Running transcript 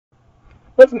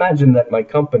Let's imagine that my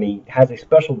company has a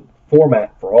special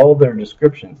format for all their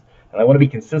descriptions, and I want to be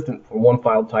consistent from one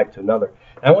file type to another.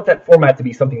 And I want that format to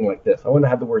be something like this. I want to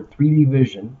have the word 3D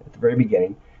vision at the very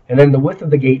beginning, and then the width of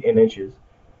the gate in inches,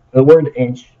 the word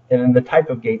inch, and then the type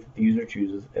of gate that the user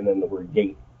chooses, and then the word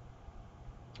gate.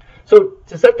 So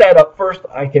to set that up, first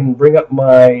I can bring up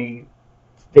my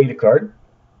data card.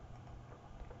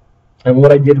 And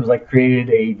what I did was I created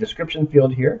a description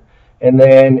field here, and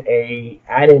then a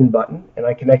add-in button, and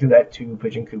I connected that to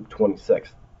Pigeon Coop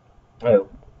 26. To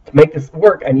make this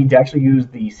work, I need to actually use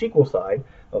the SQL side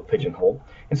of PigeonHole.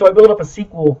 And so I built up a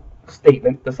SQL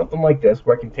statement that's something like this,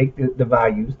 where I can take the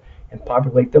values and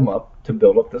populate them up to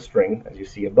build up the string, as you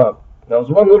see above. Now, there's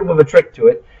one little bit of a trick to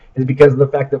it, is because of the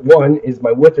fact that one is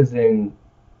my width is in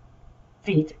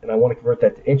feet, and I want to convert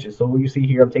that to inches. So what you see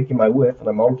here, I'm taking my width, and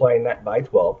I'm multiplying that by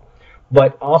 12.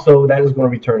 But also, that is going to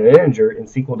return an integer, and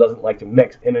SQL doesn't like to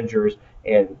mix integers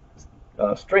and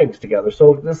strings together.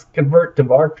 So this convert to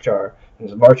varchar, and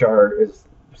varchar is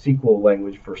SQL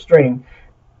language for string.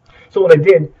 So what I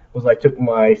did was I took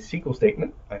my SQL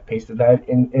statement, I pasted that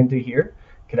into here,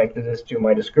 connected this to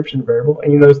my description variable,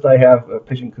 and you notice that I have a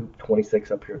Pigeon Coop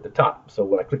 26 up here at the top. So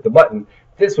when I click the button,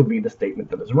 this will be the statement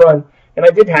that is run. And I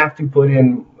did have to put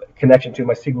in connection to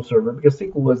my SQL server because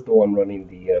SQL is the one running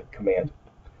the command.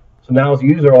 So now as a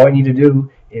user, all I need to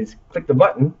do is click the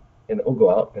button, and it will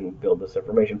go out and build this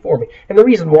information for me. And the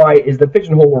reason why is that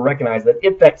PigeonHole will recognize that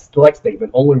if that select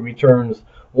statement only returns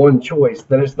one choice,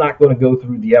 then it's not going to go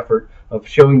through the effort of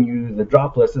showing you the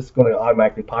drop list. It's going to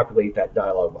automatically populate that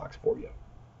dialog box for you.